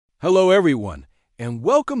Hello everyone, and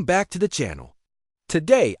welcome back to the channel.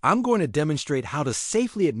 Today, I'm going to demonstrate how to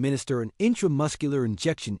safely administer an intramuscular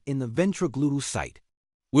injection in the ventrogluteal site.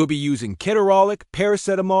 We'll be using Ketorolac,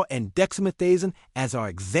 Paracetamol, and Dexamethasone as our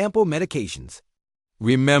example medications.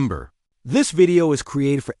 Remember, this video is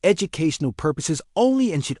created for educational purposes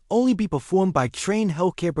only and should only be performed by trained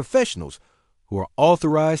healthcare professionals who are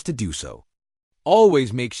authorized to do so.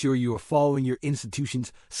 Always make sure you are following your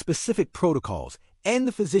institution's specific protocols and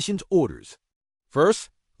the physician's orders.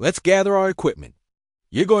 First, let's gather our equipment.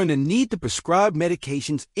 You're going to need the prescribed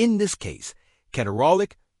medications, in this case,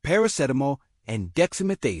 Ketorolac, Paracetamol, and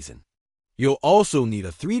Dexamethasone. You'll also need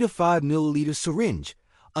a 3 to 5 milliliter syringe,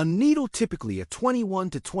 a needle typically a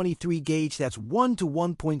 21 to 23 gauge that's 1 to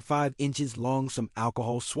 1.5 inches long, some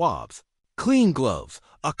alcohol swabs, clean gloves,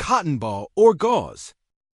 a cotton ball or gauze,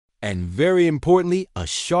 and very importantly, a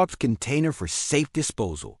sharps container for safe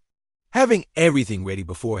disposal. Having everything ready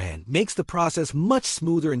beforehand makes the process much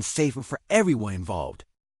smoother and safer for everyone involved.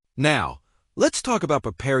 Now, let's talk about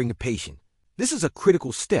preparing the patient. This is a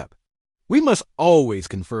critical step. We must always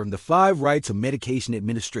confirm the 5 rights of medication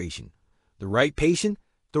administration: the right patient,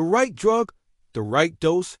 the right drug, the right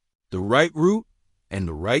dose, the right route, and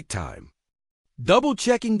the right time.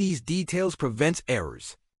 Double-checking these details prevents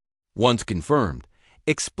errors. Once confirmed,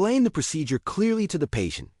 explain the procedure clearly to the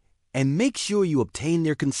patient and make sure you obtain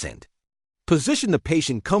their consent. Position the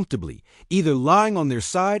patient comfortably, either lying on their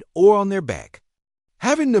side or on their back.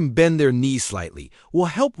 Having them bend their knees slightly will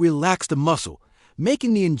help relax the muscle,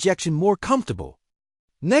 making the injection more comfortable.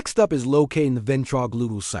 Next up is locating the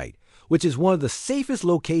ventrogluteal site, which is one of the safest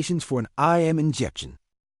locations for an IM injection.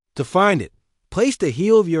 To find it, place the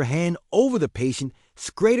heel of your hand over the patient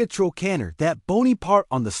scrator trochanter, that bony part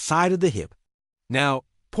on the side of the hip. Now,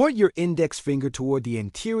 point your index finger toward the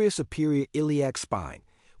anterior superior iliac spine,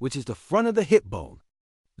 which is the front of the hip bone.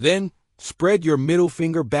 Then, spread your middle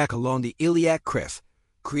finger back along the iliac crest,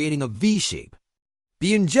 creating a V shape.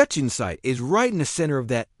 The injection site is right in the center of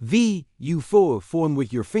that V you form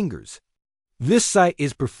with your fingers. This site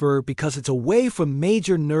is preferred because it's away from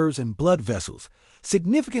major nerves and blood vessels,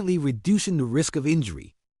 significantly reducing the risk of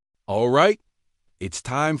injury. All right, it's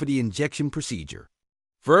time for the injection procedure.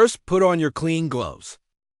 First, put on your clean gloves.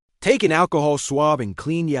 Take an alcohol swab and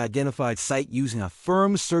clean the identified site using a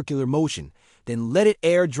firm circular motion, then let it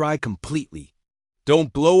air dry completely.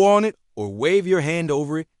 Don't blow on it or wave your hand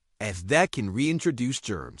over it, as that can reintroduce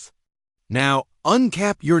germs. Now,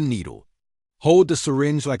 uncap your needle. Hold the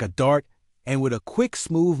syringe like a dart, and with a quick,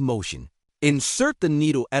 smooth motion, insert the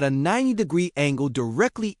needle at a 90-degree angle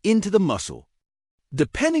directly into the muscle.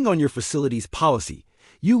 Depending on your facility's policy,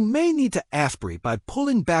 you may need to aspirate by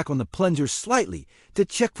pulling back on the plunger slightly to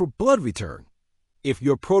check for blood return. If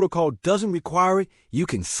your protocol doesn't require it, you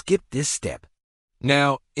can skip this step.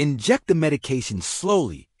 Now, inject the medication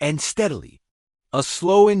slowly and steadily. A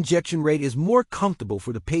slow injection rate is more comfortable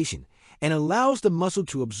for the patient and allows the muscle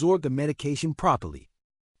to absorb the medication properly.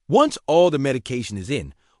 Once all the medication is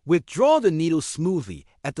in, withdraw the needle smoothly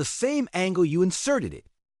at the same angle you inserted it.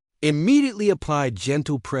 Immediately apply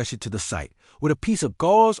gentle pressure to the site with a piece of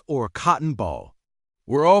gauze or a cotton ball.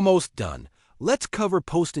 We're almost done. Let's cover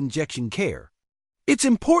post-injection care. It's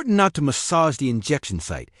important not to massage the injection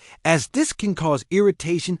site, as this can cause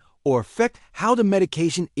irritation or affect how the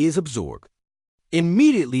medication is absorbed.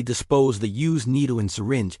 Immediately dispose the used needle and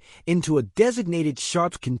syringe into a designated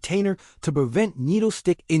sharps container to prevent needle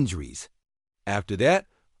stick injuries. After that,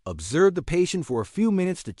 observe the patient for a few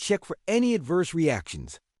minutes to check for any adverse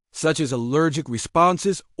reactions, such as allergic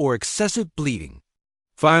responses or excessive bleeding.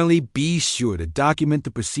 Finally, be sure to document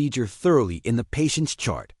the procedure thoroughly in the patient's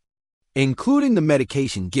chart, including the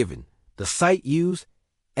medication given, the site used,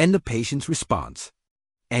 and the patient's response.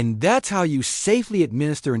 And that's how you safely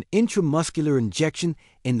administer an intramuscular injection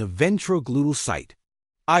in the ventrogluteal site.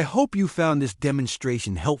 I hope you found this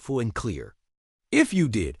demonstration helpful and clear. If you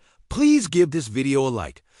did, please give this video a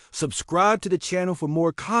like, subscribe to the channel for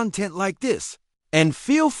more content like this, and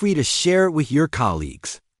feel free to share it with your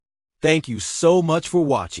colleagues. Thank you so much for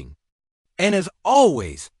watching. And as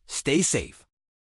always, stay safe.